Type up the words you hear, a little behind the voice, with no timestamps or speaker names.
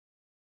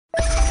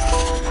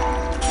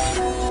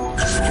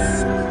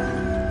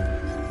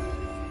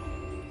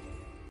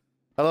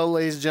Hello,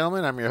 ladies and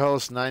gentlemen. I'm your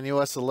host,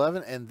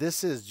 9US11, and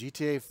this is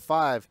GTA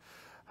 5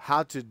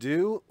 How to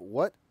Do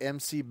What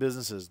MC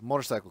Businesses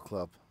Motorcycle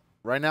Club.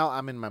 Right now,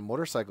 I'm in my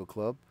motorcycle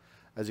club.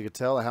 As you can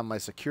tell, I have my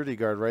security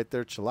guard right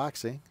there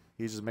chillaxing.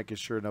 He's just making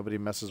sure nobody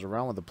messes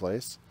around with the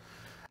place.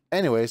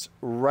 Anyways,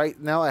 right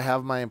now I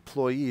have my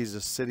employees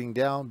just sitting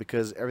down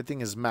because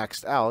everything is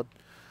maxed out.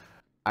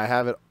 I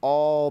have it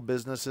all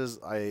businesses.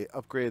 I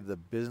upgraded the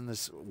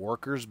business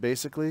workers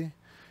basically.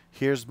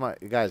 Here's my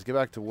guys, get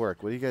back to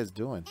work. What are you guys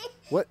doing?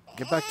 What?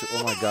 Get back to,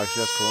 oh my gosh, she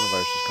has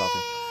coronavirus. She's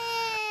coughing.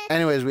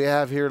 Anyways, we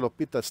have here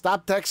Lupita.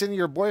 Stop texting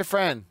your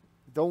boyfriend.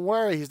 Don't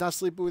worry, he's not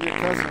sleeping with your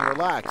cousin.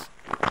 Relax.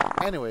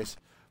 Anyways,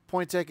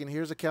 point taken.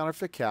 Here's a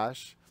counterfeit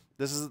cash.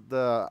 This is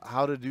the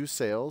how to do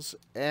sales,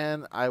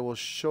 and I will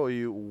show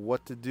you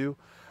what to do.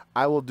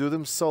 I will do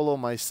them solo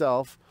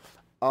myself.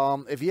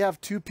 If you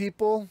have 2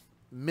 people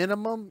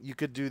minimum, you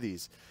could do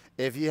these.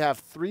 If you have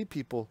 3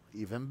 people,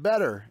 even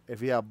better.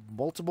 If you have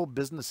multiple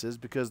businesses,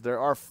 because there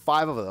are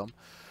 5 of them.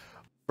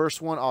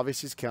 First one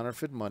obviously is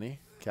counterfeit money,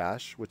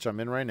 cash, which I'm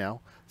in right now.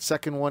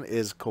 Second one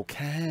is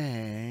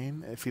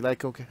cocaine, if you like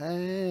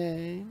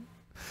cocaine.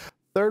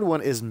 Third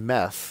one is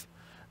meth,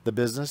 the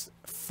business.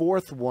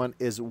 Fourth one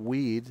is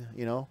weed,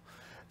 you know,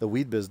 the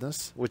weed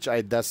business, which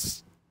I did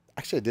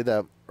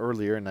that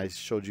earlier and I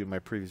showed you in my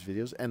previous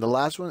videos. And the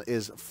last one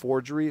is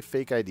forgery,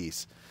 fake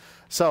IDs.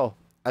 So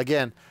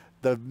again,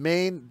 the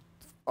main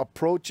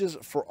approaches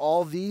for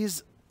all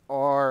these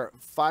are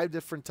 5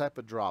 different type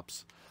of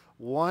drops.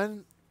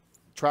 1,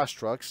 trash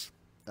trucks.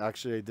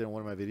 Actually, I did in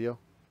one of my video.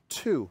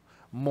 2,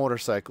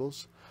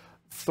 motorcycles.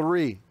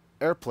 3,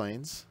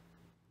 airplanes.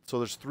 So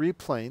there's 3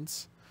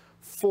 planes.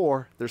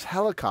 4, there's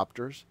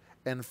helicopters.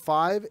 And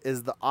 5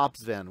 is the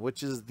ops van,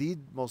 which is the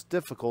most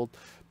difficult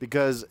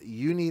because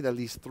you need at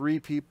least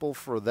 3 people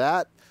for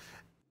that.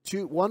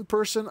 1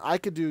 person, I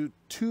could do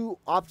 2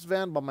 ops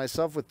van by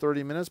myself with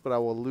 30 minutes, but I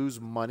will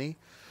lose money.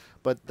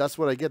 But that's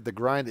what I get. The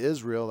grind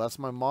is real. That's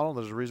my model.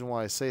 There's a reason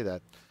why I say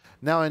that.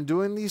 Now, in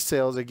doing these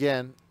sales,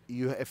 again,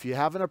 if you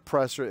have an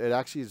oppressor, it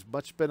actually is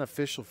much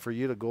beneficial for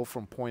you to go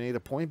from point A to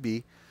point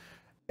B.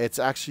 It's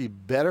actually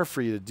better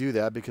for you to do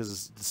that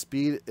because the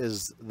speed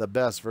is the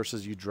best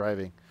versus you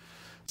driving.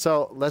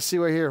 So let's see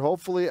right here.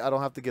 Hopefully, I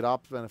don't have to get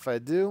ops van. If I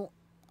do,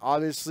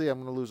 obviously, I'm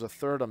going to lose a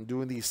third. I'm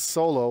doing these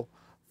solo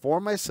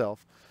for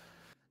myself.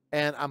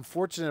 And I'm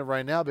fortunate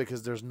right now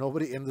because there's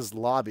nobody in this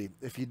lobby.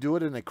 If you do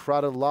it in a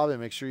crowded lobby,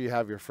 make sure you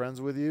have your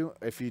friends with you.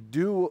 If you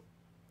do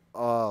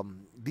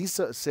these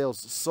sales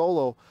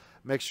solo,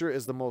 make sure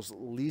it's the most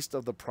least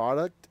of the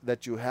product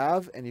that you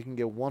have, and you can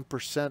get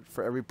 1%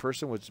 for every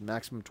person, which is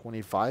maximum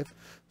 25.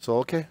 So,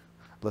 okay,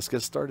 let's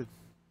get started.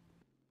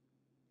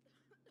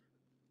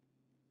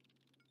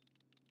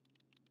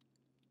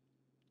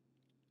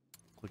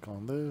 Click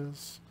on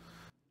this.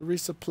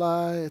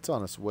 Resupply, it's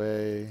on its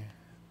way.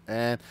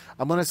 And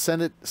I'm going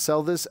to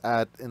sell this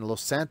in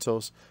Los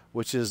Santos,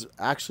 which is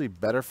actually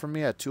better for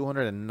me at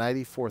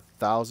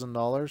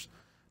 $294,000.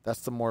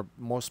 That's the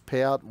most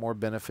payout, more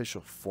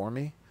beneficial for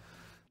me.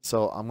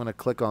 So I'm going to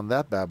click on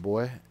that bad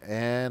boy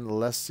and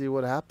let's see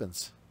what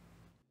happens.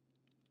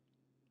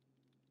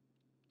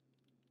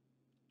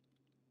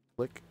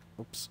 Click.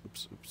 Oops.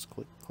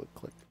 Click.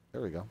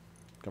 There we go.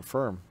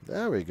 Confirm.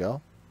 There we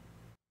go.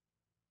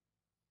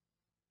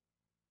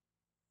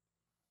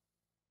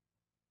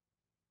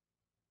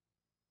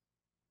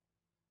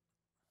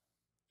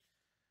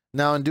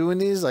 Now, in doing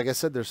these, like I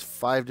said, there's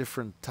 5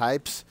 different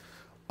types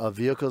of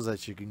vehicles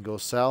that you can go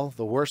sell.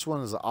 The worst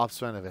one is the ops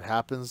van if it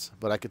happens,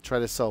 but I could try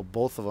to sell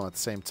both of them at the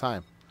same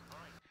time.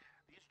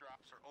 These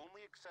drops are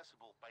only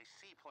accessible by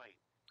seaplane.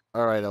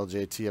 All right,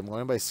 LJT, I'm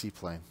going by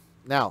seaplane.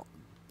 Now,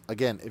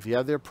 again, if you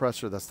have the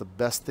oppressor, that's the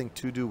best thing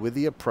to do with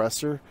the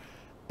oppressor,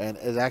 and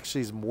it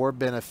actually is more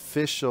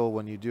beneficial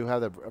when you do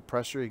have the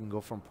oppressor. You can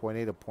go from point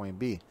A to point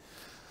B.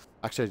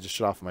 Actually, I just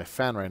shut off my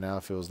fan right now.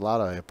 If it was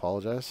loud, I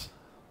apologize.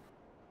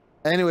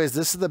 Anyways,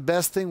 this is the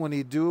best thing when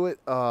you do it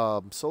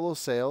solo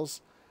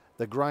sales.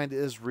 The grind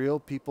is real.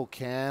 People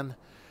can,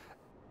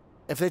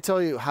 if they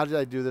tell you, how did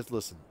I do this?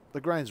 Listen, the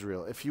grind's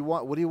real. If you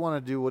want, what do you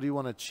want to do? What do you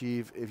want to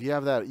achieve? If you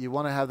have that, you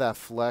want to have that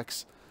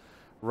flex.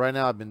 Right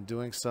now, I've been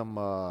doing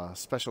some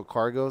special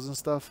cargos and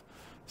stuff.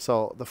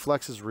 So the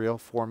flex is real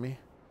for me.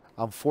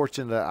 I'm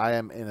fortunate that I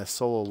am in a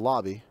solo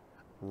lobby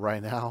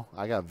right now.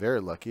 I got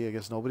very lucky. I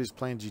guess nobody's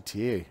playing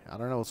GTA. I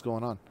don't know what's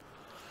going on.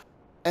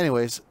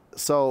 Anyways,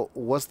 so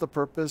what's the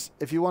purpose?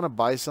 If you want to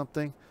buy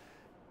something,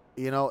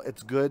 you know,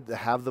 it's good to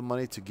have the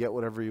money to get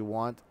whatever you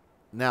want.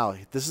 Now,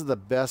 this is the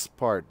best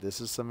part. This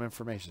is some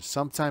information.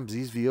 Sometimes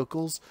these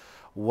vehicles,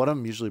 one of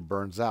them usually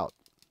burns out.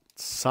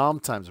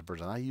 Sometimes it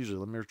burns out. Not usually.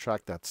 Let me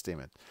retract that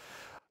statement.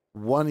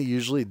 One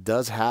usually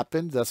does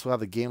happen. That's why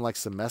the game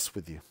likes to mess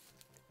with you.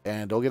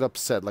 And don't get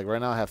upset. Like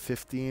right now I have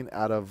 15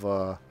 out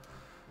of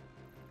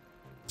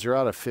 0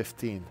 out of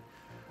 15.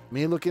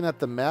 Me looking at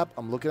the map,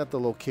 I'm looking at the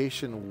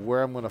location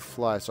where I'm going to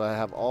fly. So I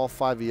have all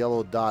 5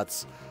 yellow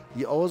dots.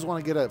 You always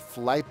want to get a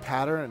flight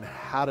pattern and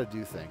how to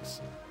do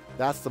things.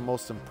 That's the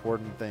most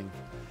important thing.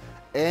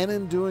 And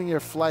in doing your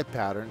flight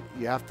pattern,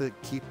 you have to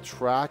keep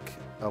track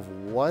of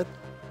what,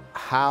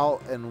 how,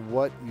 and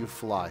what you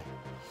fly.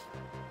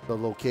 The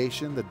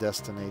location, the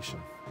destination.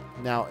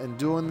 Now, in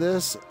doing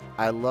this,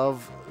 I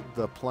love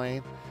the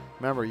plane.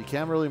 Remember, you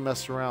can't really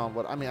mess around.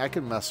 But I mean, I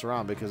can mess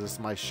around because it's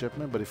my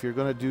shipment. But if you're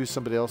going to do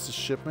somebody else's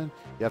shipment,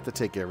 you have to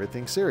take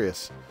everything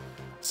serious.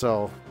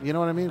 So, you know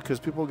what I mean? Because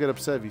people get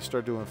upset if you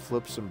start doing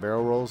flips and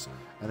barrel rolls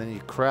and then you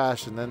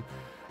crash. And then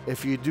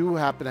if you do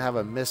happen to have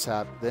a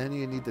mishap, then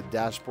you need the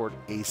dashboard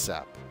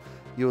ASAP.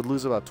 You would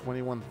lose about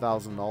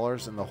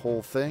 $21,000 in the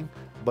whole thing,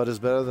 but it's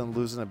better than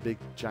losing a big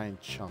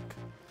giant chunk.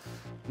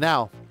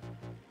 Now,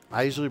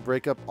 I usually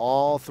break up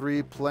all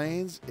 3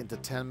 planes into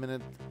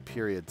 10-minute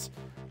periods.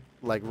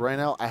 Like right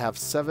now, I have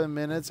 7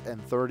 minutes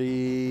and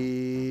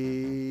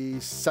 30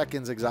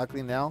 seconds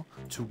exactly now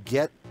to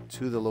get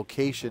to the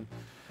location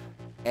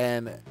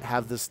and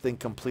have this thing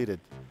completed.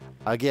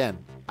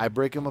 Again, I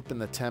break them up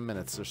into 10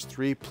 minutes. There's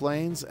 3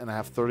 planes and I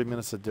have 30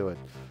 minutes to do it.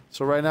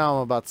 So right now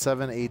I'm about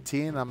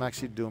 7:18. I'm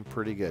actually doing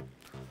pretty good.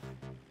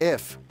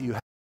 If you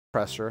have an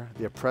oppressor,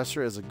 the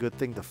oppressor is a good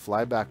thing to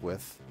fly back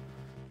with.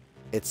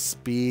 It's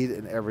speed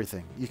and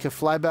everything. You can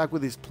fly back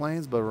with these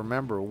planes, but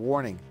remember,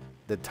 warning,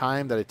 the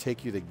time that it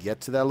takes you to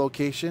get to that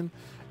location,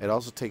 it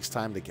also takes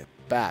time to get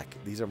back.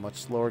 These are much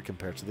slower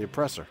compared to the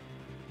oppressor.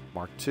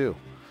 Mark II.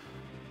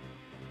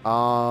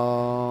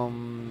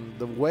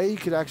 The way you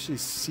could actually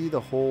see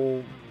the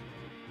whole,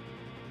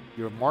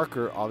 your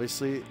marker,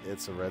 obviously,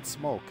 it's a red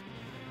smoke.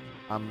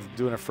 I'm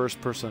doing a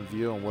first-person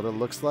view on what it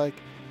looks like.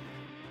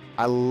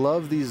 I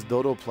love these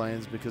dodo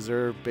planes because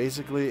they're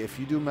basically, if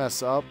you do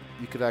mess up,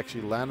 you could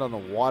actually land on the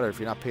water if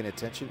you're not paying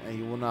attention and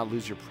you will not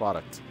lose your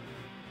product.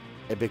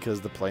 And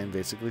because the plane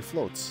basically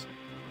floats.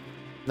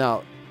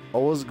 Now,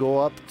 always go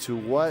up to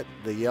what?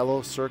 The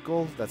yellow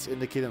circle that's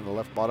indicated in the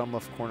left bottom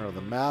left corner of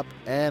the map.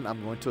 And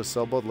I'm going to a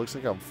sailboat. Looks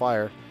like I'm on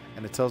fire.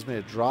 And it tells me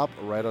to drop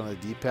right on the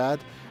D-pad.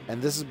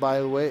 And this is, by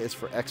the way, it's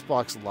for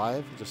Xbox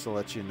Live, just to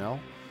let you know.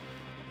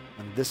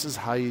 And this is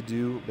how you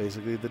do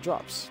basically the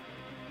drops.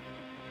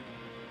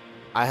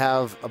 I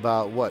have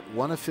about, what,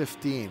 1 of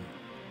 15.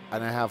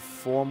 And I have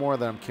 4 more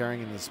that I'm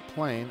carrying in this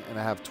plane. And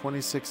I have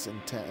 26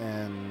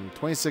 and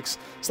 26,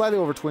 slightly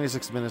over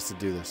 26 minutes to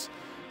do this.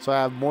 So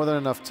I have more than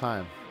enough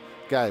time.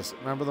 Guys,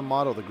 remember the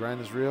motto, the grind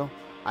is real?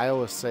 I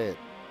always say it.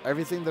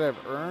 Everything that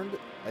I've earned,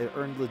 I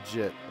earned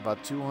legit.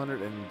 About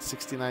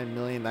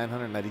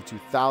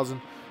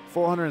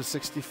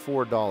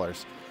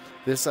 $269,992,464.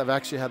 This, I've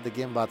actually had the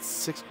game about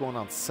 6 going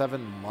on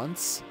 7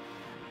 months.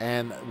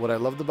 And what I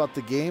loved about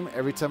the game,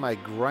 every time I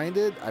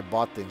grinded, I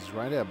bought things.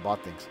 Grinded, I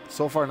bought things.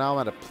 So far now, I'm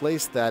at a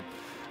place that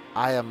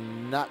I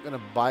am not going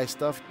to buy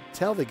stuff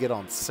till they get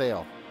on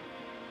sale.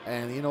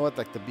 And you know what?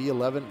 Like the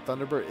B11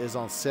 Thunderbird is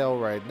on sale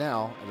right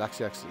now.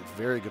 It's actually a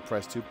very good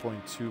price,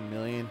 2.2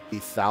 million,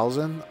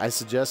 8,000. I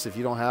suggest if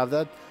you don't have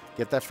that,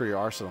 get that for your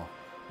arsenal.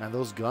 Man,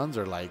 those guns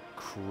are like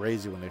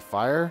crazy when they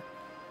fire.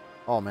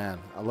 Oh man,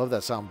 I love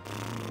that sound.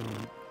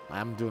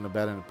 I'm doing a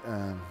bad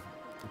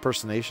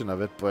impersonation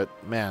of it, but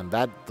man,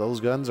 those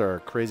guns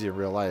are crazy in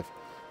real life.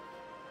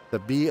 The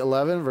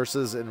B11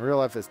 versus in real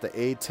life it's the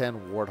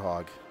A10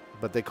 Warthog,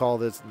 but they call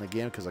this in the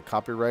game because of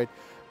copyright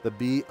the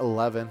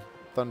B11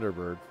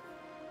 Thunderbird.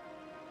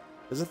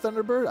 Is it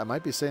Thunderbird? I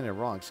might be saying it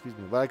wrong, excuse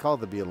me, but I call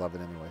it the B11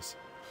 anyways.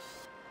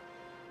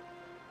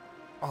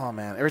 Oh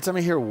man, every time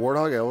I hear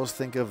Warthog, I always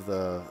think of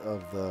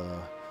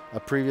a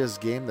previous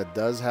game that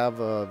does have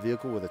a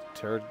vehicle with a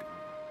turret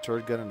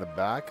gun in the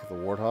back, the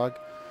Warthog.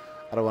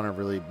 I don't want to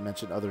really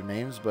mention other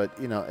names, but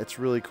you know, it's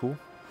really cool.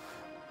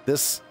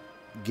 This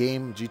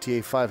game,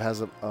 GTA 5,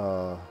 has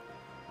a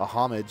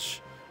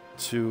homage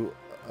to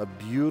a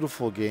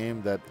beautiful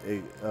game that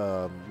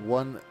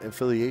one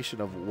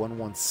affiliation of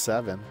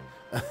 117.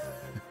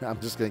 I'm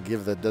just going to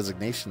give the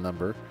designation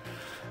number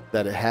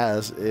that it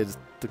has. It's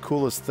the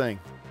coolest thing.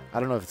 I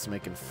don't know if it's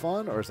making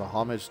fun or it's a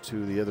homage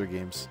to the other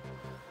games,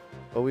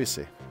 but we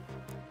see.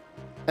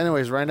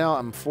 Anyways, right now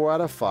I'm 4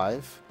 out of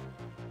 5,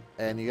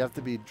 and you have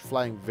to be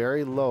flying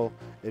very low.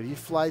 If you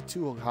fly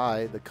too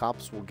high, the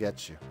cops will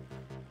get you.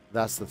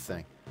 That's the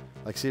thing.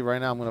 Like, see, right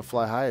now I'm going to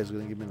fly high. It's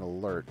going to give me an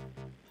alert.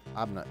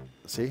 I'm not.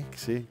 See,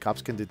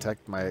 cops can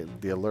detect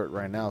the alert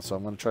right now, so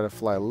I'm going to try to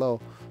fly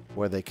low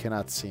where they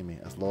cannot see me,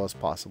 as low as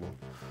possible.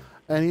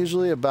 And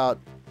usually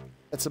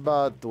it's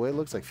about, the way it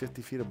looks, like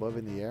 50 feet above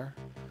in the air.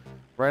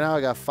 Right now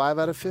I got 5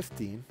 out of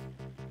 15,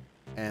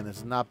 and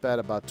it's not bad,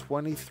 about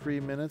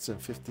 23 minutes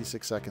and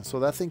 56 seconds. So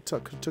that thing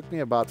took me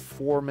about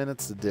 4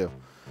 minutes to do.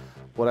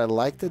 What I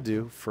like to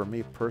do, for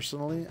me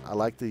personally, I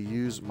like to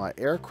use my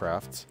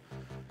aircraft.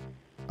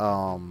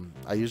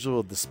 I usually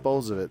will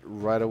dispose of it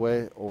right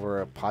away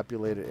over a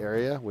populated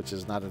area, which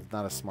is not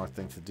a smart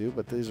thing to do,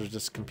 but these are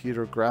just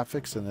computer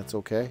graphics and it's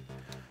okay.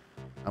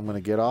 I'm going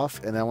to get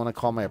off, and I want to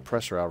call my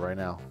oppressor out right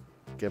now.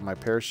 Get my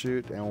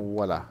parachute, and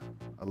voila.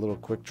 A little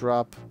quick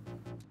drop.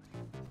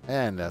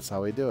 And that's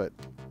how we do it.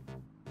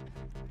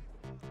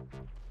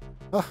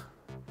 Ah,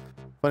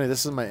 funny,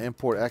 this is my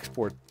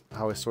import-export,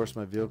 how I source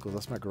my vehicles.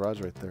 That's my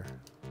garage right there,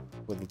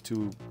 where the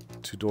two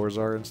doors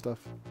are and stuff.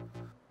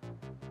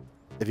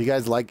 If you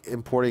guys like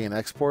importing and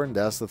exporting,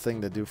 that's the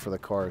thing to do for the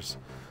cars.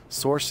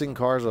 Sourcing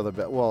cars are the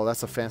best. Well,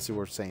 that's a fancy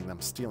word saying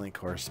I'm stealing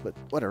cars, but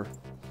whatever.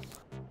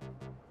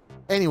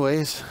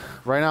 Anyways,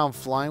 right now I'm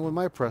flying with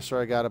my oppressor.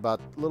 I got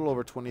about a little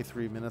over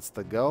 23 minutes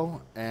to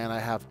go, and I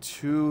have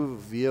 2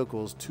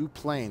 vehicles, 2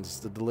 planes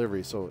to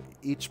delivery. So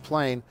each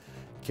plane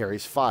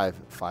carries 5.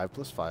 5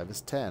 plus 5 is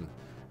 10.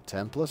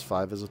 10 plus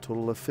 5 is a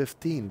total of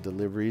 15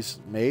 deliveries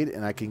made,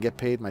 and I can get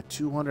paid my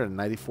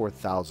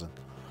 $294,000.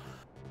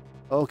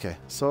 Okay,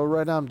 so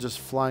right now I'm just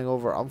flying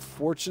over. I'm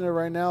fortunate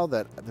right now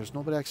that there's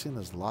nobody actually in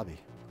this lobby.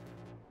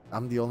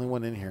 I'm the only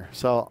one in here.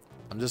 So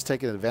I'm just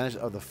taking advantage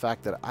of the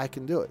fact that I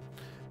can do it.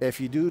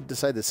 If you do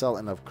decide to sell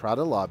in a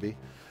crowded lobby,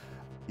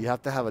 you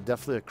have to have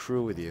definitely a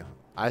crew with you.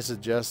 I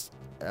suggest,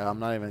 I'm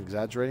not even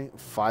exaggerating,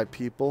 5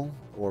 people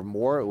or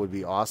more. It would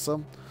be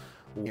awesome.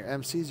 Your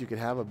MCs, you could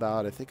have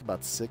about, I think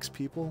about 6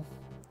 people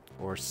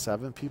or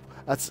 7 people.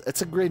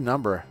 It's a great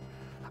number.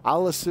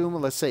 I'll assume,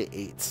 let's say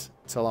 8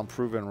 till I'm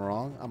proven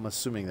wrong. I'm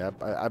assuming that,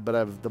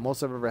 but the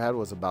most I've ever had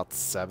was about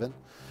 7.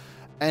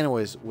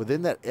 Anyways,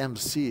 within that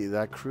MC,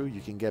 that crew, you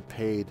can get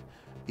paid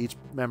each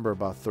member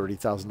about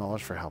 $30,000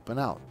 for helping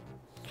out.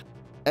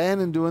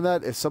 And in doing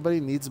that, if somebody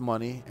needs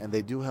money and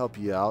they do help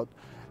you out,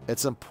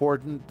 it's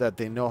important that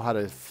they know how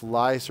to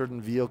fly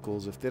certain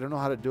vehicles. If they don't know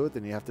how to do it,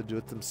 then you have to do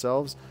it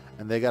themselves.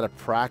 And they got to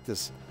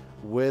practice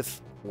with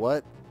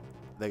what?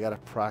 They got to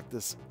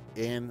practice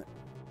in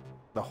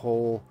the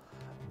whole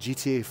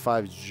GTA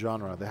 5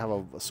 genre. They have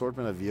an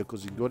assortment of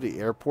vehicles. You can go to the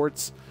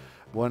airports.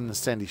 One in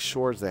Sandy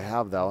Shores, they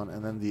have that one.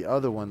 And then the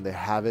other one, they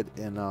have it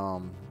in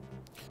the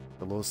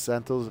Los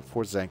Santos,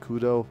 Fort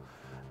Zancudo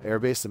Air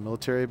Base, the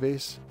military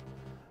base.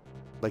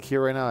 Like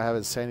here right now, I have it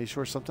in Sandy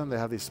Shores. Sometimes they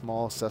have these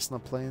small Cessna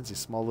planes, these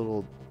small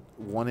little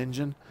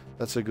 1-engine.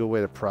 That's a good way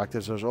to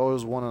practice. There's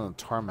always one on a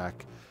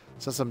tarmac.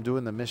 Since I'm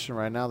doing the mission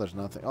right now, there's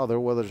nothing. Oh,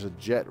 there's a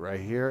jet right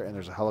here, and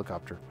there's a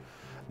helicopter.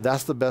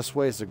 That's the best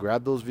way, is to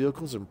grab those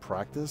vehicles and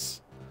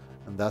practice.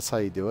 And that's how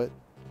you do it,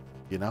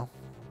 you know?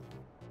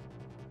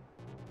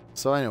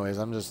 So anyways,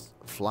 I'm just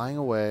flying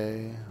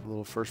away. A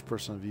little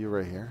first-person view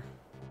right here.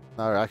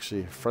 Now,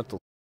 actually, frontal.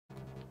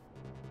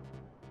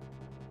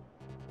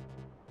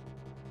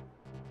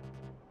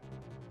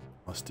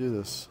 Let's do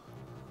this.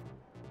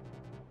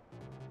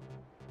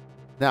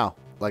 Now,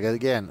 like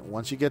again,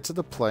 once you get to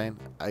the plane,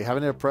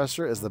 having an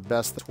oppressor is the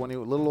best. 20,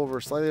 a little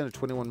over, slightly under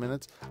 21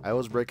 minutes. I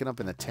was breaking up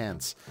into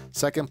 10s.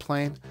 Second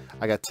plane,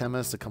 I got 10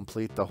 minutes to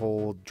complete the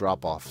whole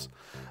drop-offs.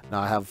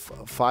 Now I have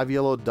 5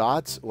 yellow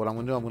dots. What I'm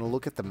going to do, I'm going to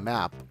look at the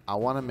map. I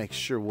want to make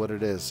sure what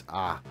it is.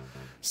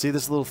 See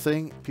this little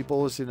thing? People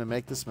always seem to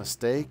make this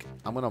mistake.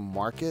 I'm going to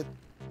mark it,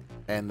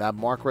 and that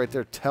mark right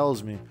there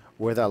tells me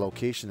where that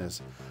location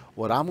is.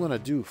 What I'm going to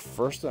do,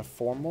 first and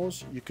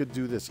foremost, you could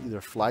do this.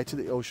 Either fly to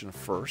the ocean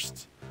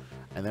first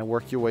and then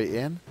work your way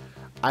in.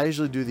 I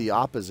usually do the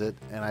opposite,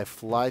 and I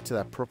fly to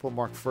that purple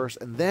mark first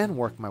and then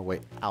work my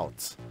way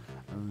out.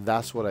 And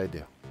that's what I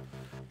do.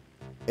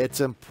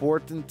 It's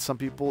important. Some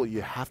people,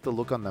 you have to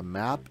look on the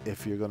map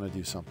if you're going to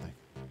do something.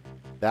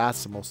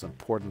 That's the most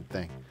important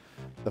thing.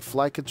 The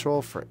flight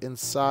control for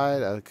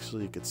inside,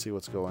 actually you can see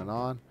what's going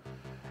on.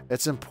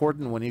 It's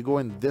important when you go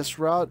in this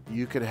route,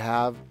 you could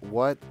have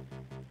what?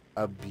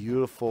 A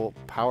beautiful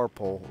power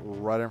pole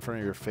right in front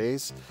of your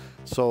face.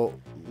 So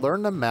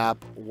learn the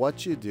map,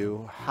 what you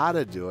do, how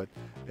to do it.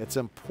 It's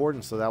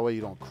important so that way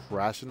you don't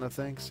crash into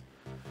things.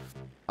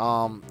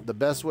 The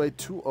best way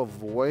to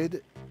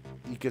avoid,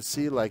 you can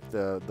see like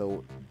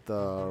the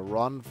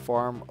Run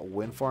Farm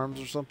wind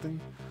farms or something.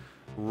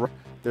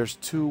 There's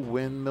 2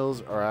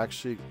 windmills are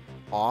actually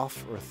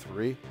off, or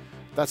 3.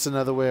 That's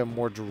another way,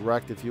 more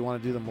direct. If you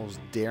want to do the most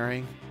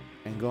daring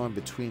and go in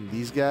between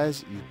these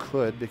guys, you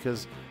could,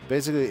 because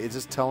basically it's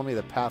just telling me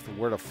the path of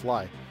where to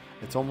fly.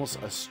 It's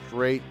almost a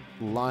straight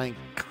line,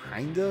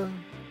 kinda,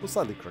 well,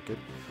 slightly crooked,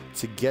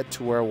 to get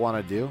to where I want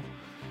to do.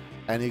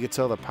 And you can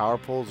tell the power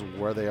poles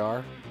where they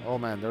are. Oh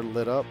man, they're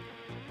lit up.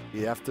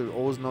 You have to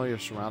always know your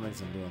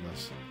surroundings in doing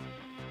this.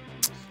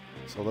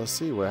 So let's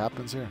see what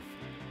happens here.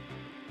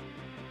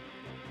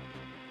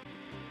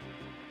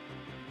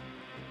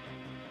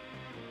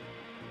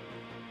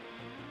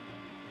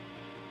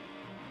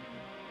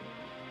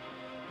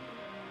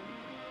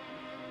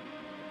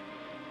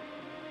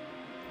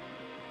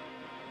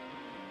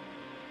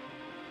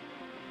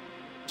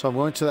 So I'm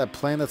going to that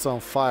plane that's on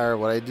fire.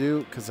 What I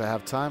do, because I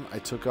have time, I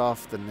took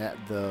off the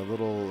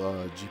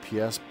little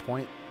GPS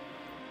point,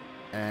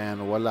 and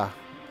voila.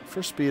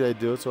 For speed, I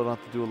do it, so I don't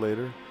have to do it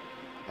later.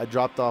 I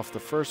dropped off the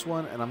first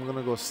one, and I'm going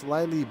to go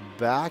slightly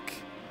back.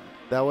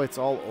 That way it's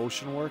all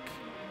ocean work.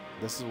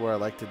 This is where I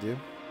like to do.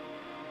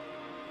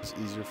 It's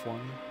easier for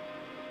me.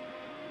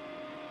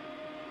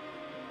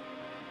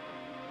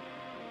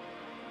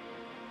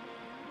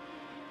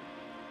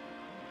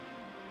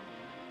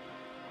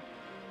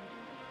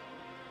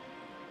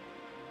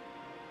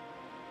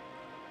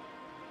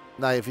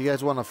 Now, if you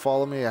guys want to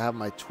follow me, I have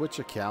my Twitch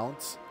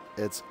account.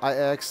 It's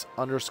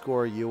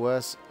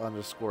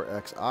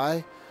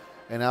IX_US_XI.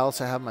 And I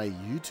also have my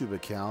YouTube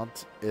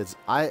account. It's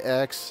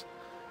IX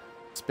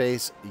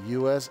space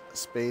US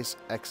space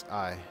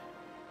XI.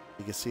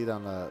 You can see it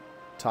on the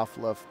top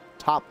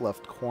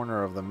left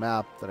corner of the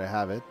map that I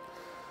have it.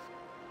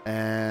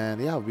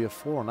 And yeah, it'll be a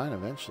 409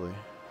 eventually.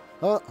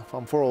 Oh, if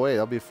I'm 408,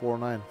 I'll be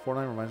 409.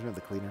 409 reminds me of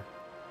the cleaner.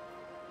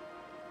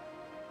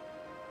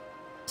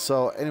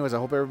 So anyways, I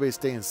hope everybody's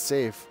staying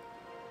safe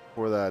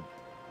for that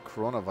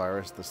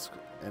coronavirus, this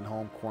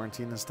in-home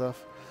quarantine and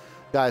stuff.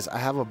 Guys, I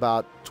have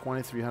about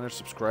 2,300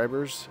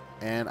 subscribers,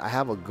 and I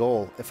have a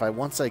goal.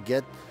 Once I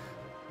get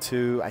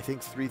to, I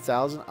think,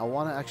 3,000, I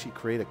want to actually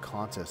create a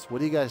contest. What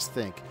do you guys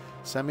think?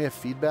 Send me a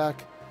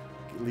feedback,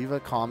 leave a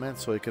comment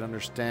so I can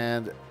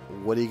understand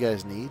what do you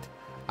guys need.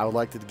 I would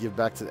like to give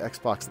back to the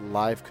Xbox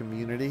Live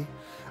community.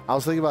 I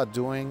was thinking about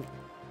doing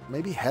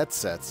maybe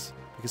headsets,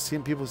 because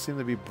people seem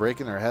to be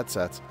breaking their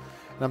headsets.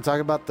 And I'm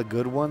talking about the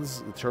good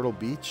ones, the Turtle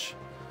Beach.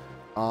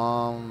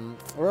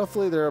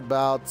 Roughly they're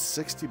about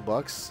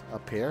 $60 a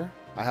pair.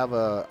 I have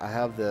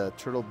the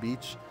Turtle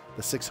Beach,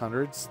 the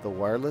 600s, the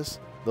wireless.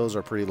 Those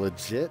are pretty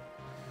legit.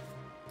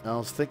 I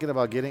was thinking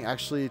about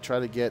try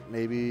to get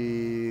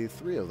maybe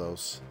 3 of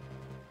those.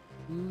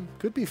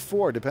 Could be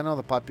 4, depending on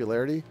the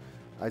popularity.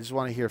 I just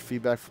want to hear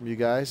feedback from you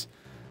guys.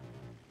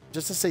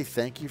 Just to say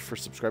thank you for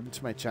subscribing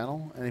to my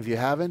channel. And if you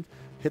haven't,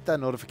 hit that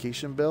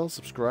notification bell,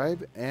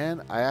 subscribe,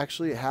 and I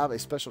actually have a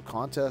special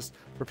contest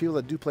for people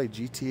that do play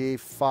GTA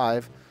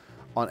 5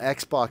 on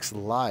Xbox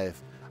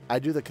Live. I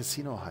do the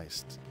casino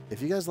heist.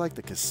 If you guys like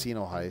the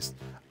casino heist,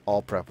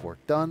 all prep work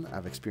done, I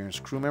have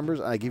experienced crew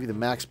members, and I give you the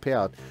max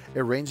payout.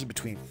 It ranges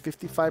between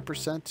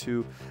 55%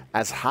 to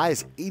as high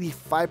as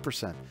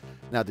 85%.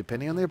 Now,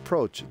 depending on the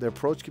approach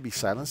could be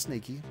silent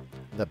sneaky,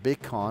 the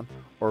big con,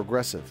 or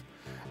aggressive.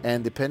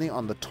 And depending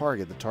on the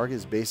target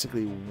is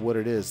basically what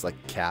it is, like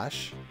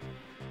cash,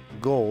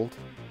 gold,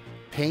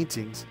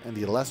 paintings, and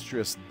the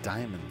illustrious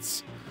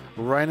diamonds.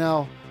 Right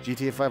now,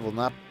 GTA 5 will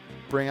not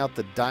bring out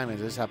the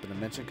diamonds. I just happened to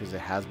mention because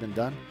it has been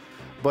done.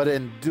 But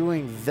in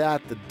doing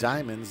that, the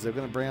diamonds, they're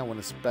going to bring out one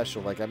that's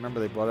special. Like I remember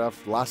they brought it out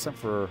last time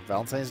for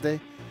Valentine's Day.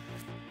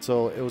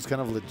 So it was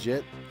kind of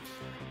legit.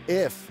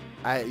 If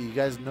you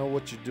guys know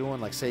what you're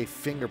doing, like say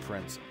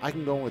fingerprints, I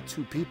can go in with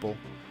 2 people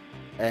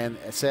and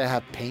say I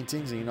have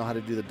paintings and you know how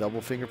to do the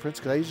double fingerprints,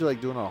 because I usually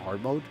like doing it on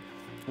hard mode.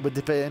 But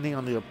depending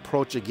on the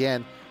approach,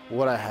 again,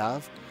 what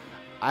I've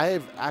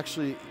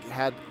actually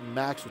had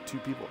max with 2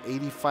 people,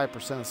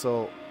 85%.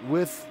 So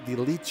with the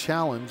Elite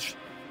Challenge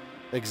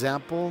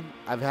example,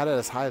 I've had it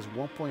as high as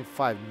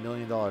 $1.5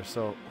 million.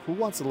 So who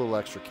wants a little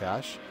extra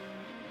cash?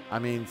 I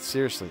mean,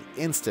 seriously,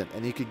 instant.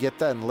 And you could get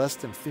that in less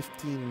than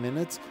 15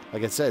 minutes.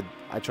 Like I said,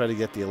 I try to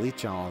get the Elite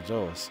Challenge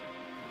always.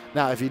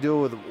 Now, if you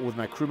do it with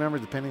my crew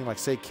members, depending, like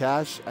say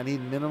cash, I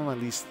need minimum at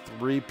least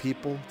 3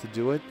 people to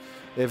do it.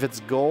 If it's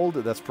gold,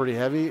 that's pretty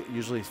heavy,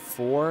 usually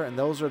 4, and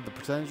those are the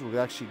percentage will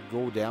actually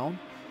go down,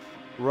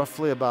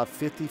 roughly about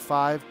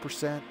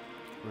 55%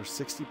 or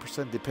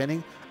 60%,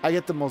 depending. I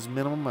get the most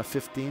minimum of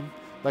 15.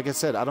 Like I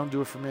said, I don't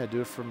do it for me. I do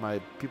it for my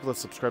people that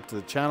subscribe to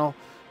the channel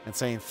and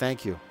saying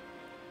thank you.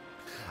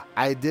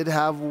 I did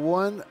have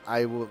one.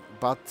 I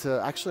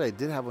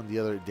did have one the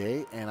other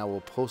day, and I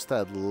will post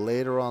that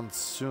later on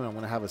soon. I'm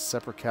going to have a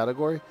separate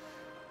category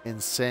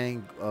in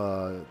saying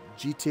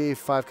GTA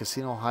 5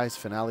 Casino Heist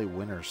Finale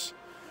winners.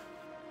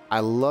 I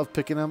love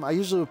picking them. I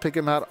usually would pick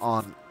them out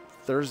on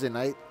Thursday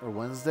night or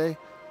Wednesday.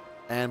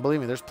 And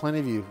believe me, there's plenty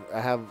of you. I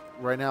have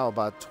right now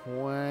about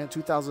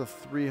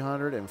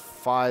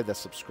 2,305 that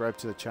subscribe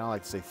to the channel. I'd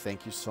like to say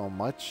thank you so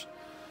much.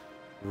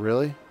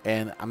 Really?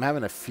 And I'm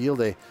having a field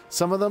day.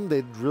 Some of them,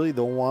 they really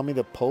don't want me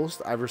to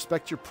post. I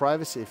respect your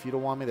privacy if you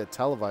don't want me to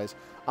televise.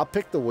 I'll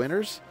pick the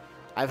winners.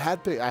 I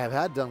have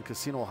had done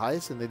casino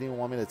heists, and they didn't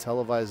want me to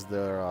televise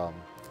their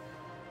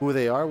who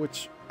they are,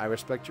 which I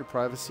respect your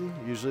privacy.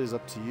 Usually it's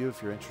up to you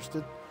if you're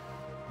interested,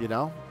 you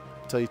know,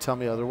 until you tell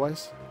me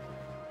otherwise.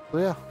 So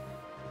yeah,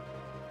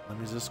 let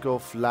me just go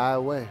fly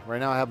away. Right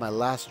now I have my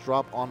last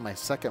drop on my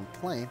second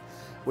plane,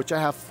 which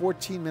I have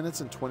 14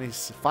 minutes and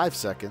 25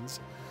 seconds.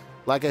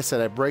 Like I said,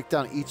 I break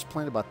down each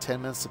plane about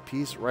 10 minutes a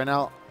piece. Right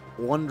now,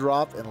 one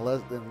drop and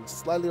less than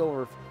slightly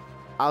over.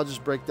 I'll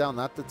just break down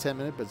not the 10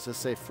 minute, but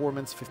just say 4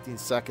 minutes 15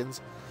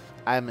 seconds.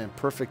 I am in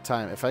perfect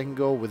time. If I can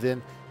go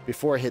within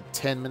before I hit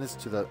 10 minutes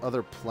to the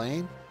other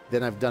plane,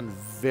 then I've done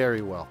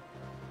very well.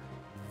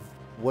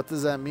 What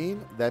does that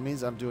mean? That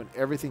means I'm doing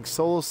everything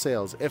solo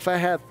sales. If I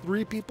had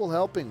 3 people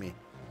helping me,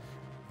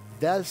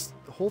 the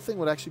whole thing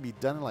would actually be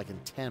done in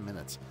 10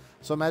 minutes.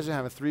 So imagine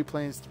having 3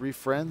 planes, 3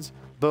 friends,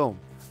 boom,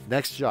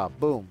 next job,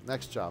 boom,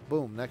 next job,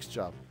 boom, next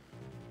job.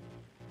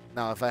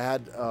 Now, if I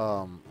had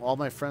all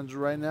my friends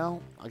right now,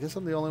 I guess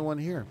I'm the only one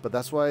here. But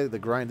that's why the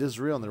grind is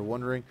real, and they're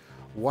wondering,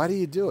 why do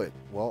you do it?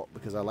 Well,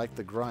 because I like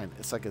the grind.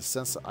 It's like a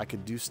sense that I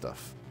could do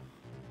stuff.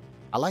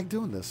 I like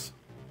doing this.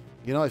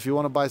 You know, if you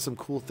want to buy some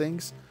cool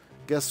things,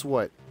 guess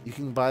what? You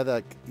can buy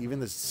that,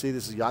 even see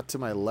this yacht to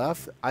my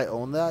left, I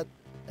own that.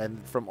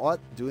 And from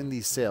doing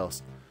these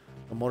sales,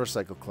 the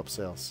motorcycle club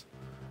sales.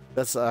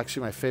 That's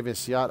actually my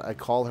favorite yacht. I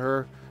call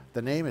her,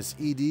 the name is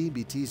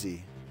EDBTZ.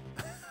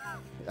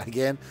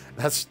 Again,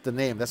 that's the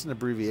name. That's an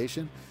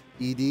abbreviation,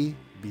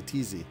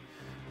 EDBTZ.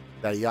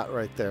 That yacht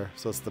right there.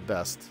 So it's the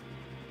best.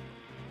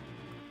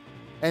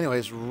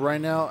 Anyways,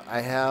 right now I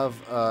have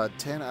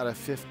 10 out of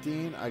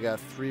 15. I got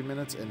 3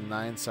 minutes and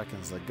 9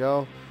 seconds to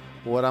go.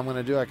 What I'm going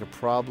to do, I could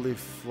probably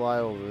fly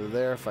over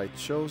there if I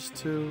chose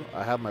to.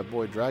 I have my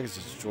boy Dragus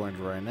just joined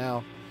right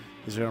now.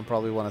 He's going to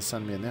probably want to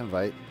send me an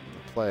invite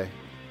to play.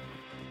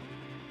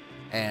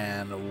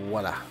 And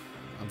voila.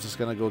 I'm just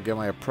going to go get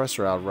my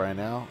oppressor out right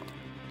now.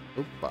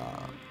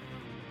 Oopa.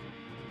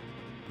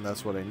 And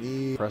that's what I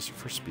need. Oppressor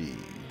for speed.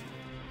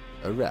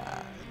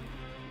 Alright.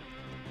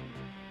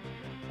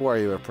 Where are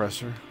you,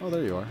 oppressor? Oh,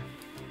 there you are.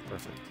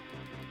 Perfect.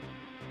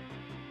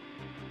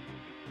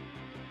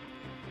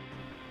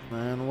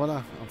 And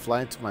voila, I'm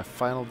flying to my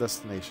final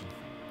destination.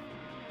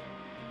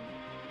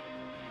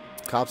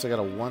 Cops, I got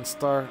a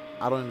 1-star.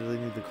 I don't really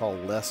need to call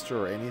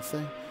Lester or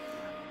anything.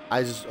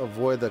 I just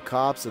avoid the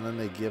cops and then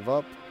they give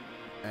up.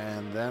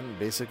 And then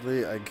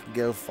basically I can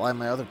go fly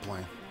my other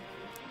plane.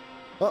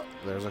 Oh,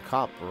 there's a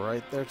cop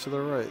right there to the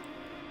right.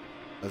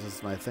 This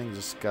is my thing,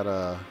 just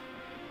gotta...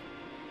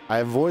 I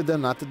avoid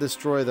them, not to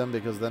destroy them,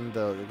 because then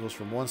it goes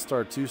from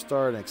 1-star,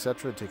 2-star, and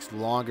etc. It takes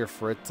longer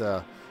for it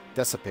to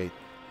dissipate.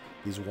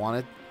 He's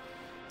wanted.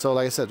 So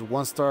like I said,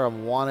 1-star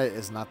I'm wanted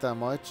is not that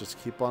much. Just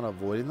keep on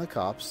avoiding the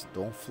cops.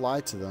 Don't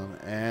fly to them.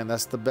 And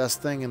that's the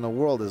best thing in the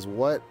world is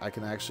what? I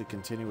can actually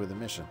continue with the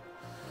mission.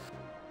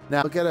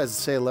 Now look at it as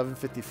say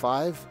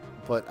 11:55,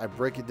 but I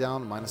break it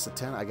down minus a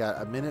 10. I got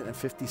 1 minute and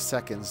 50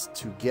 seconds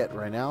to get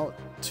right now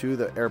to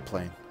the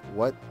airplane.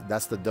 What?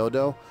 That's the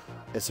Dodo.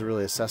 It's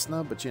really a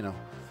Cessna, but you know.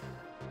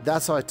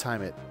 That's how I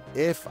time it.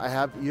 If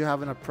you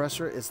have an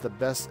oppressor, it's the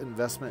best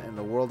investment in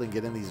the world in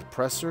getting these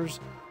oppressors.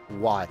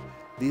 Why?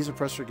 These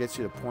oppressor gets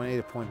you to point A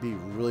to point B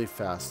really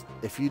fast.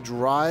 If you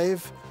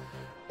drive,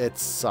 it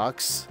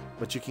sucks,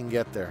 but you can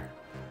get there.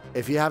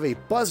 If you have a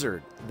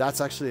buzzard, that's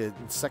actually the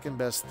second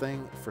best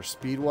thing for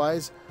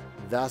speed-wise.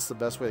 That's the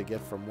best way to get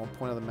from one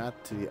point of the map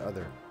to the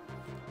other.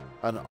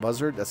 A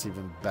buzzard, that's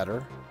even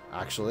better,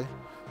 actually.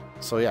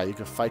 So yeah, you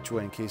can fight your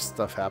way in case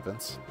stuff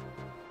happens.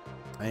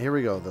 And here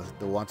we go,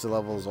 the wanted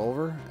level is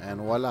over,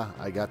 and voila,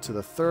 I got to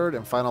the third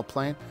and final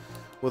plane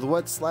with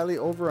what's slightly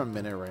over a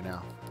minute right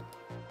now.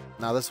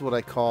 Now this is what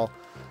I call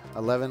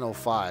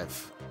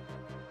 11:05.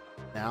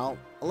 Now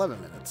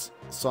 11 minutes.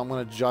 So I'm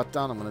going to jot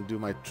down, I'm going to do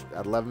my,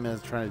 at 11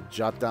 minutes, trying to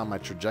jot down my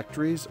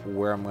trajectories,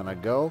 where I'm going to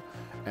go,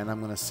 and I'm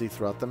going to see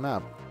throughout the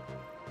map.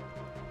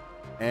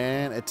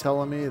 And it's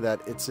telling me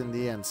that it's in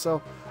the end.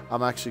 So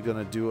I'm actually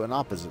going to do an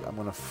opposite. I'm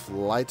going to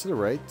fly to the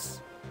right.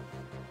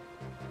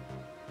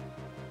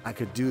 I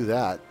could do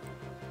that,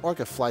 or I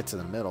could fly to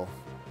the middle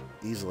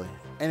easily.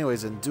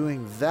 Anyways, in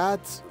doing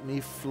that, me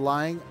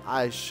flying,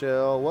 I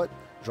shall what?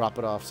 Drop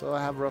it off. So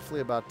I have roughly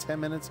about 10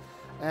 minutes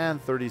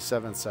and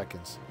 37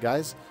 seconds.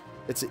 Guys,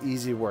 it's an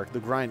easy work. The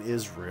grind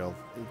is real.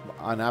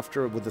 And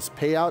after, with this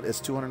payout,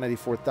 it's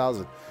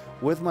 294,000.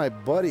 With my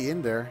buddy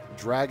in there,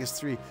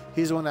 Dragus3,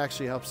 he's the one that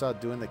actually helps out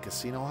doing the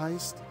casino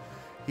heist.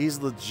 He's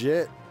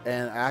legit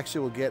and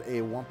actually will get a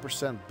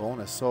 1%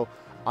 bonus. So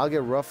I'll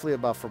get roughly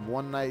about from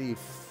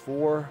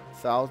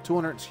 194,000,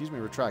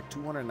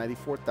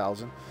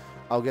 294,000.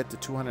 I'll get to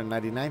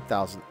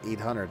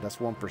 299,800. That's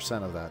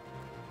 1% of that.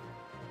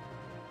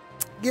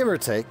 Give or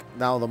take.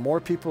 Now, the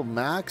more people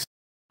max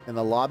in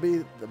the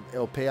lobby,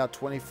 it'll pay out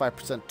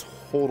 25%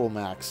 total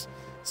max.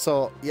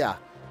 So, yeah.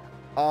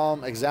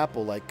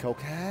 Example, like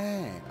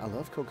cocaine. I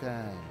love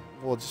cocaine.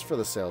 Well, just for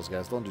the sales,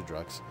 guys. Don't do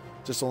drugs.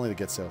 Just only to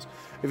get sales.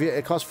 If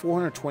it costs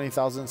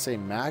 420,000, say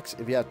max.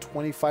 If you have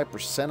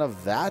 25%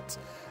 of that,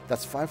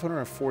 that's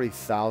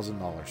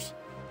 $540,000.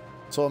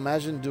 So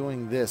imagine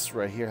doing this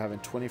right here, having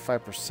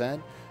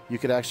 25%. You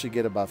could actually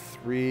get about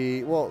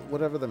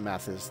whatever the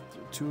math is,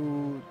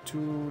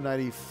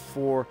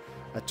 294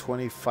 at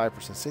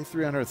 25%. Say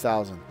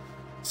 300,000.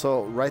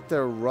 So right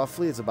there,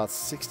 roughly, it's about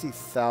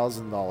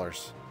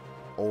 $60,000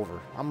 over.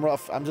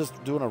 I'm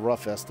just doing a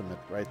rough estimate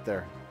right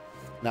there.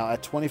 Now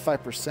at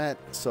 25%,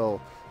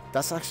 so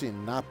that's actually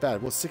not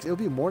bad. Well, it'll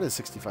be more than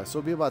 65, so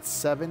it'll be about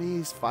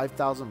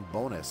 75,000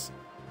 bonus.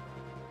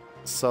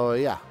 So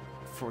yeah,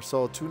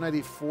 so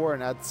 294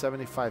 and add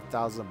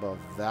 75,000 above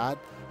that.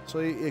 So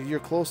you're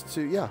close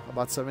to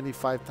about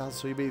 75,000.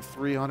 So you'd be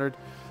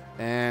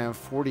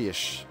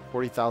 340-ish,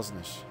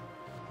 40,000-ish.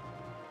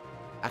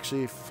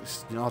 Actually,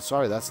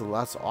 sorry, that's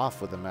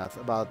off with the math.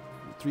 About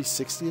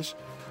 360-ish.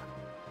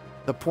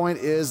 The point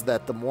is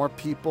that the more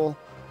people,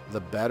 the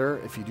better.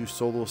 If you do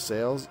solo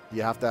sales,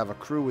 you have to have a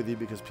crew with you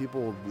because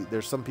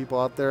there's some people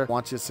out there who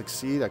want you to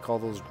succeed. I call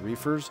those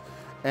griefers.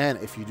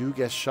 And if you do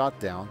get shot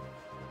down,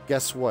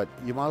 guess what?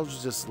 You might as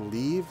well just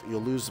leave.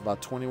 You'll lose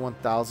about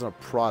 21,000 of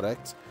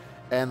product.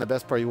 And the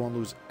best part, you won't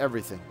lose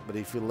everything. But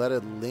if you let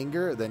it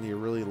linger, then you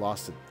really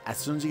lost it. As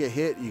soon as you get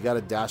hit, you got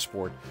a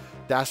dashboard.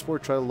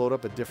 Dashboard, try to load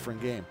up a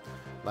different game.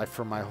 Like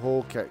for my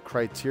whole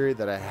criteria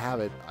that I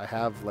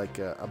have like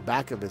a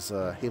backup is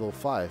Halo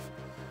 5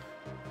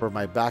 for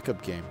my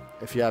backup game.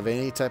 If you have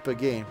any type of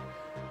game,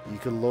 you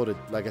can load it.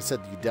 Like I said,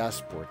 you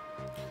dashboard.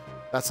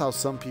 That's how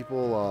some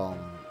people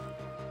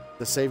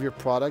to save your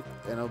product,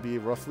 and it'll be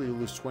roughly you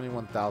lose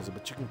 21,000,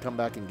 but you can come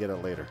back and get it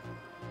later.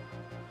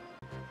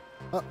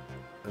 Oh,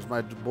 there's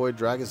my boy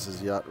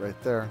Dragus' yacht right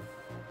there.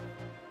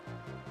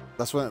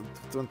 That's one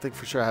thing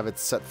for sure. I have it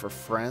set for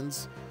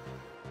friends,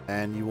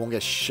 and you won't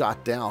get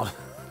shot down.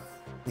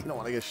 You don't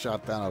want to get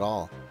shot down at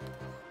all.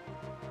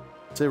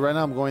 See, right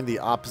now I'm going the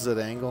opposite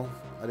angle.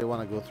 I didn't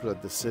want to go through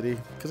the city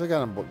because I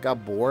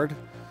got bored,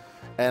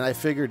 and I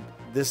figured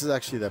this is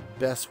actually the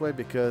best way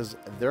because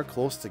they're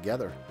close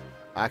together.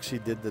 I actually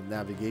did the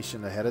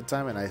navigation ahead of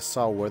time, and I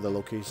saw where the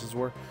locations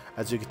were.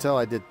 As you can tell,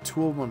 I did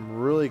 2 of them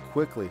really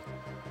quickly.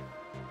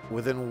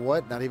 Within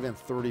what? Not even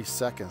 30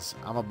 seconds.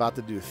 I'm about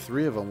to do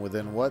 3 of them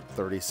within what?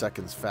 30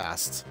 seconds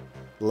fast.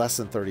 Less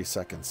than 30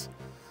 seconds.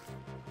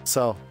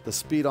 So the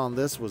speed on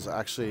this was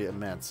actually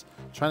immense.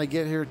 Trying to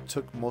get here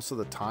took most of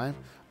the time,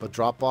 but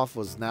drop off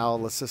was now,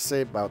 let's just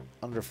say, about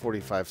under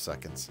 45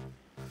 seconds.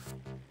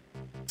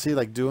 See,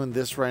 like doing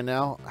this right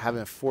now,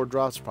 having 4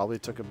 drops probably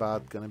took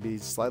about going to be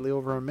slightly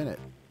over a minute.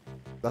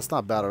 That's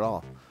not bad at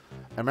all.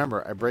 And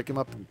remember, I break them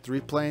up in 3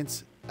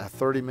 planes at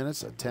 30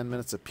 minutes, at 10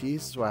 minutes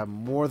apiece, so I have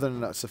more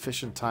than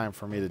sufficient time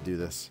for me to do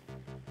this.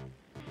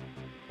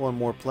 1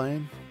 more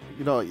plane.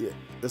 You know,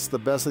 it's the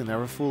best thing.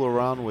 Never fool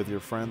around with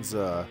your friends'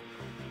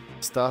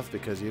 stuff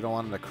because you don't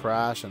want them to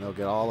crash and they'll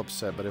get all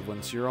upset. But when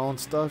it's your own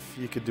stuff,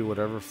 you could do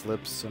whatever,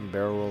 flips and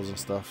barrel rolls and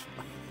stuff.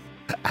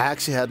 I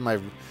actually had my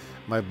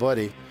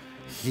buddy.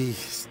 He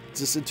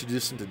just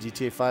introduced him to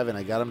GTA 5, and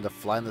I got him to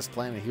fly in this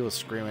plane, and he was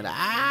screaming,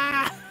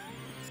 "Ah!"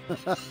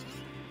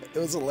 It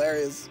was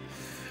hilarious.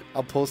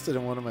 I'll post it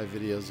in one of my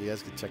videos. You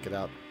guys can check it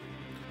out.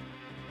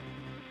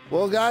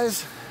 Well,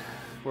 guys,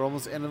 we're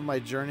almost at the end of my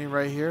journey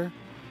right here.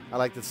 I'd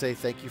like to say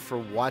thank you for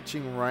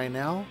watching right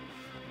now.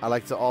 I'd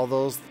like to all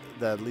those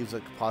that leaves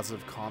a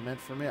positive comment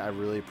for me. I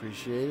really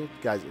appreciate it.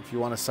 Guys, if you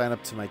want to sign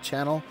up to my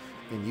channel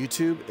in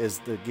YouTube, is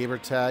the gamer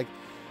tag.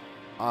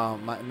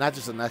 Not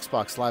just an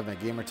Xbox Live, my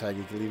gamer tag.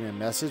 You can leave me a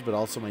message, but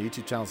also my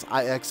YouTube channel is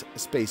IX_US_XI.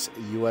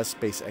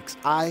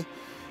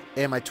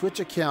 And my Twitch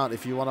account,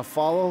 if you want to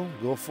follow,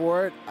 go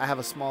for it. I have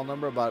a small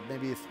number, about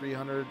maybe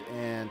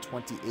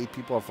 328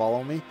 people are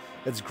following me.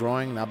 It's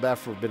growing, not bad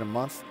for a bit a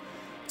month.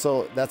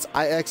 So that's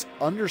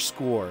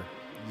IX_US_XI.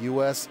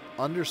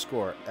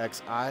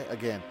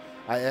 Again,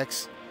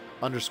 IX_US_XI.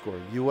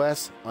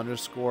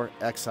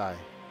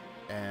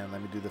 And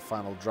let me do the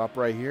final drop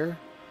right here.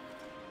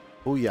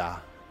 Booyah.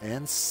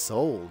 And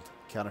sold.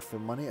 Counterfeit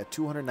money at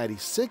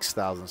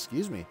 296,000,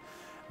 excuse me.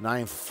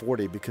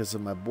 940 because of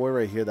my boy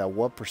right here, that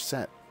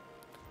 1%.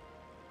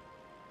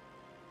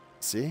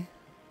 See?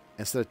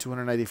 Instead of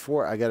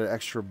 294, I got an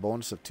extra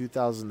bonus of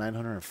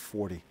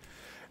 2,940.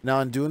 Now,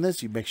 in doing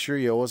this, you make sure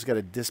you always got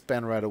to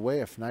disband right away.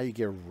 If not, you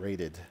get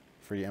rated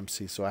for your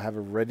MC. So I have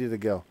it ready to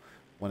go.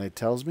 When it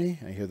tells me,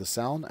 I hear the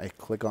sound, I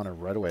click on it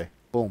right away.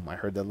 Boom, I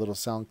heard that little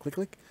sound, click,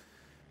 click.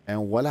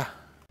 And voila.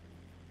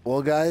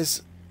 Well,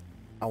 guys,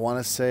 I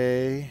want to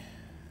say,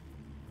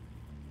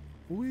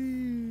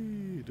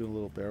 wee, do a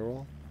little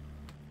barrel.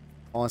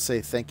 I want to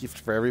say thank you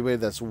for everybody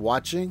that's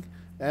watching.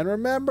 And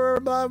remember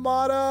my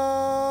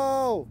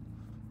motto,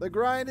 the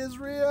grind is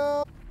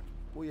real.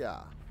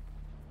 Booyah.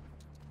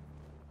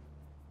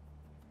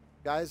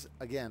 Guys,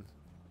 again,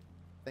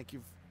 thank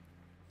you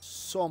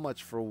so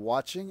much for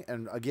watching.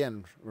 And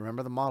again,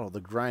 remember the motto,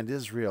 the grind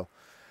is real.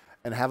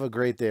 And have a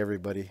great day,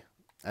 everybody.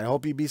 I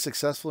hope you be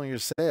successful in your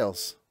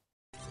sales.